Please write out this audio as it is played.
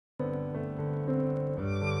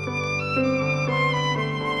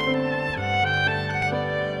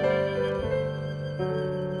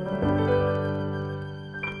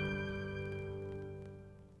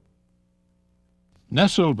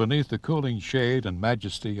Nestled beneath the cooling shade and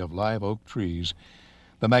majesty of live oak trees,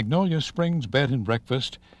 the Magnolia Springs Bed and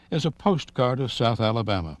Breakfast is a postcard of South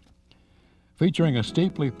Alabama. Featuring a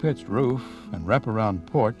steeply pitched roof and wraparound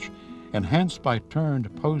porch enhanced by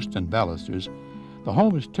turned posts and balusters, the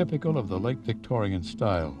home is typical of the late Victorian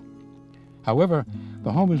style. However,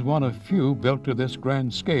 the home is one of few built to this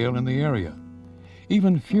grand scale in the area.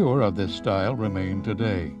 Even fewer of this style remain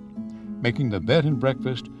today, making the bed and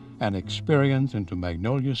breakfast an experience into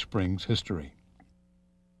Magnolia Springs history.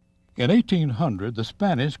 In 1800, the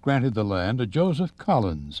Spanish granted the land to Joseph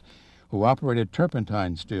Collins, who operated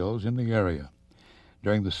turpentine stills in the area.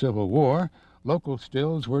 During the Civil War, local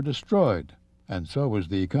stills were destroyed, and so was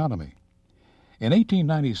the economy. In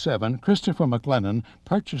 1897, Christopher McLennan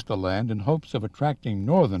purchased the land in hopes of attracting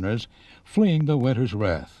Northerners fleeing the winter's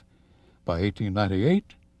wrath. By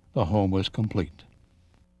 1898, the home was complete.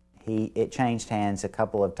 It changed hands a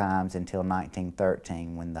couple of times until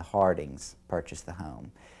 1913 when the Hardings purchased the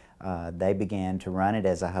home. They began to run it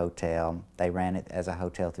as a hotel. They ran it as a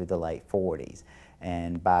hotel through the late 40s,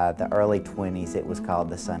 and by the early 20s it was called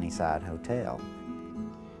the Sunnyside Hotel.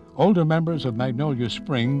 Older members of Magnolia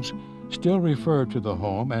Springs still refer to the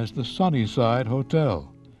home as the Sunnyside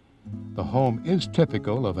Hotel. The home is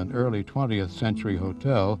typical of an early 20th century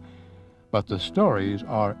hotel, but the stories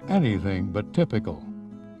are anything but typical.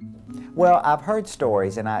 Well, I've heard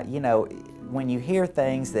stories, and when you hear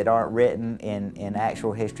things that aren't written in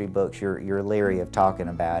actual history books, you're leery of talking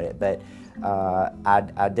about it. But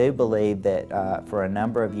I do believe that for a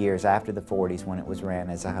number of years after the 40s, when it was ran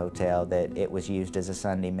as a hotel, that it was used as a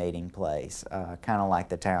Sunday meeting place, kind of like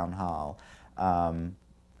the town hall.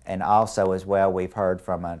 And also, as well, we've heard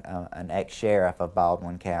from an ex-sheriff of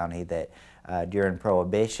Baldwin County that during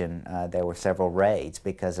Prohibition, there were several raids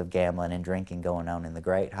because of gambling and drinking going on in the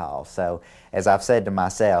Great Hall. So, as I've said to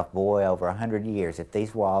myself, boy, over 100 years, if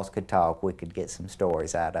these walls could talk, we could get some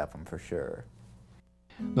stories out of them for sure.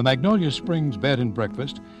 The Magnolia Springs Bed and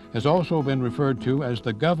Breakfast has also been referred to as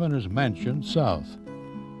the Governor's Mansion South.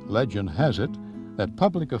 Legend has it that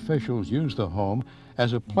public officials used the home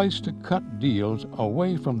as a place to cut deals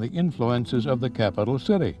away from the influences of the capital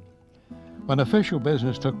city. When official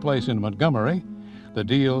business took place in Montgomery, the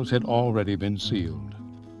deals had already been sealed.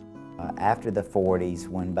 After the 40s,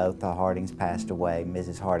 when both the Hardings passed away,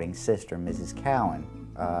 Mrs. Harding's sister, Mrs. Cowan,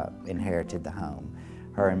 inherited the home.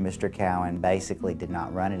 Her and Mr. Cowan basically did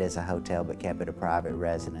not run it as a hotel, but kept it a private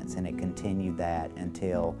residence, and it continued that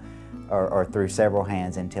until, or through several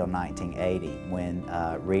hands until 1980, when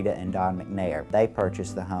Rita and Don McNair, they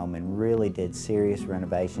purchased the home and really did serious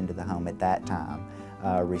renovation to the home at that time.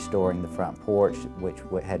 Restoring the front porch, which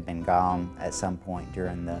had been gone at some point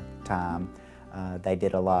during the time. They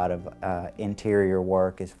did a lot of interior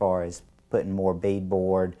work as far as putting more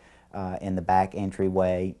beadboard in the back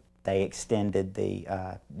entryway. They extended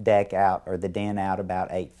the deck out, or the den out, about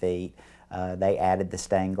 8 feet. They added the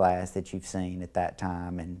stained glass that you've seen at that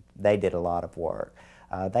time, and they did a lot of work.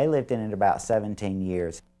 They lived in it about 17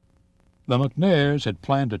 years. The McNairs had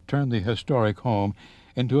planned to turn the historic home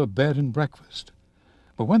into a bed and breakfast.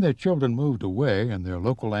 But when their children moved away and their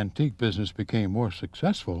local antique business became more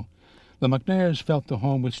successful, the McNairs felt the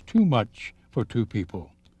home was too much for two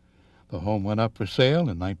people. The home went up for sale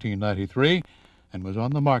in 1993 and was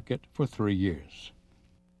on the market for 3 years.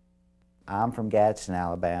 I'm from Gadsden,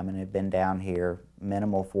 Alabama, and have been down here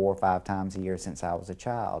minimal 4 or 5 times a year since I was a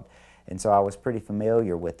child. And so I was pretty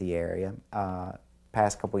familiar with the area.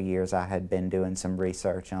 Past couple of years I had been doing some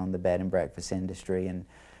research on the bed and breakfast industry, and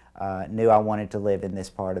knew I wanted to live in this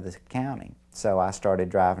part of the county. So I started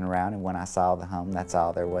driving around, and when I saw the home, that's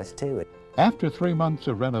all there was to it. After 3 months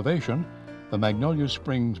of renovation, the Magnolia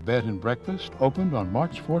Springs Bed and Breakfast opened on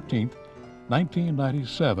March 14,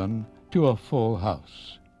 1997, to a full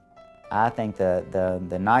house. I think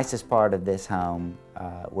the nicest part of this home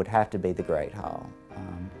would have to be the Great Hall.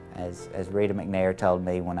 As Rita McNair told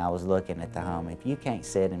me when I was looking at the home, if you can't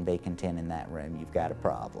sit and be content in that room, you've got a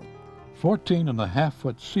problem.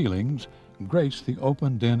 14.5-foot ceilings grace the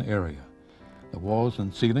open den area. The walls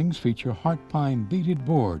and ceilings feature heart pine beaded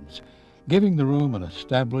boards, giving the room an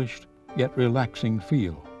established yet relaxing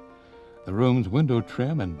feel. The room's window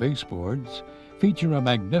trim and baseboards feature a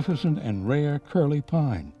magnificent and rare curly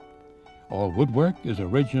pine. All woodwork is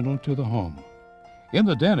original to the home. In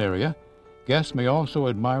the den area, guests may also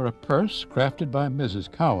admire a purse crafted by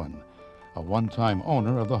Mrs. Cowan, a one-time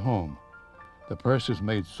owner of the home. The purse is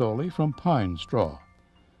made solely from pine straw.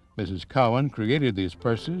 Mrs. Cowan created these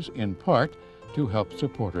purses in part to help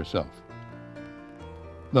support herself.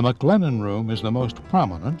 The McLennan room is the most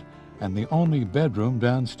prominent and the only bedroom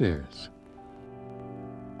downstairs.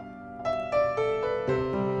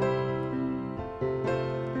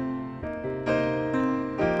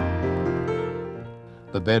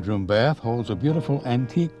 The bedroom bath holds a beautiful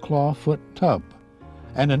antique clawfoot tub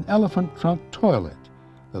and an elephant trunk toilet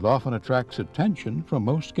that often attracts attention from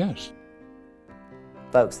most guests.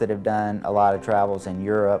 Folks that have done a lot of travels in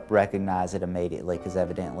Europe recognize it immediately because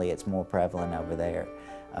evidently it's more prevalent over there.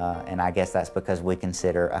 And I guess that's because we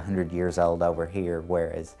consider 100 years old over here,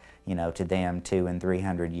 whereas, you know, to them 200 and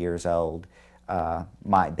 300 years old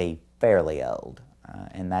might be fairly old.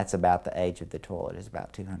 And that's about the age of the toilet, is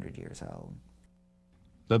about 200 years old.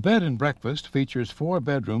 The bed and breakfast features 4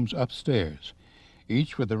 bedrooms upstairs,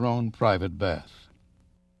 each with their own private bath.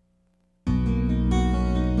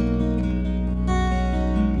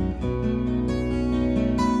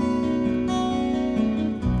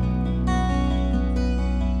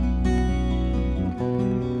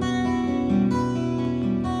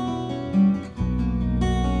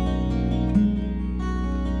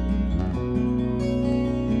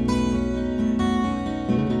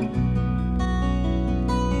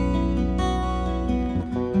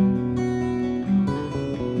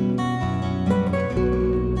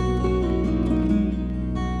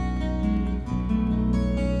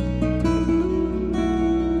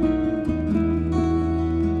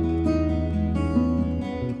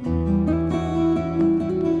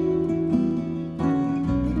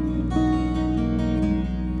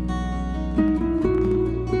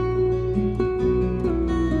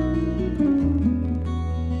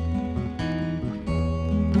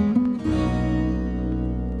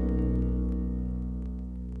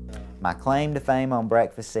 My claim to fame on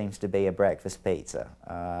breakfast seems to be a breakfast pizza.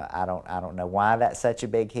 I don't know why that's such a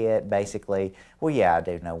big hit. Basically, well, yeah, I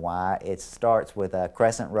do know why. It starts with a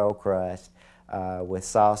crescent roll crust with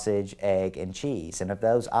sausage, egg, and cheese. And of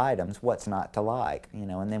those items, what's not to like? You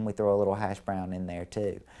know, and then we throw a little hash brown in there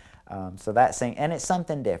too. So that's, and it's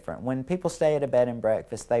something different. When people stay at a bed and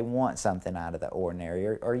breakfast, they want something out of the ordinary,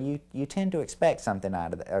 or you tend to expect something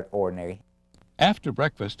out of the ordinary. After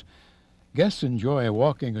breakfast, guests enjoy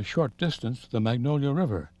walking a short distance to the Magnolia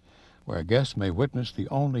River, where guests may witness the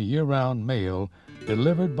only year-round mail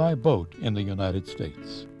delivered by boat in the United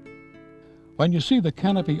States. When you see the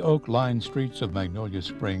canopy oak-lined streets of Magnolia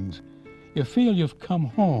Springs, you feel you've come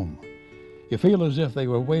home. You feel as if they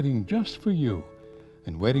were waiting just for you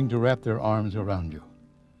and waiting to wrap their arms around you.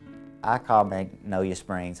 I call Magnolia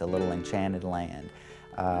Springs a little enchanted land.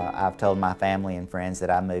 I've told my family and friends that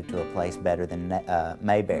I moved to a place better than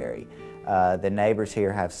Mayberry. The neighbors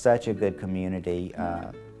here have such a good community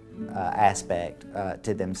aspect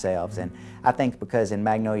to themselves, and I think because in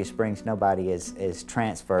Magnolia Springs nobody is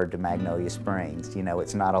transferred to Magnolia Springs. You know,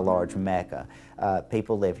 it's not a large mecca.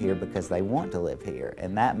 People live here because they want to live here,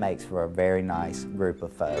 and that makes for a very nice group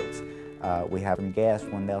of folks. We have some guests,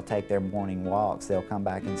 when they'll take their morning walks, they'll come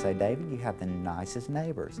back and say, "David, you have the nicest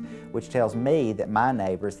neighbors," which tells me that my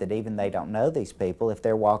neighbors, that even they don't know these people, if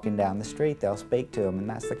they're walking down the street, they'll speak to them, and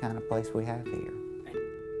that's the kind of place we have here.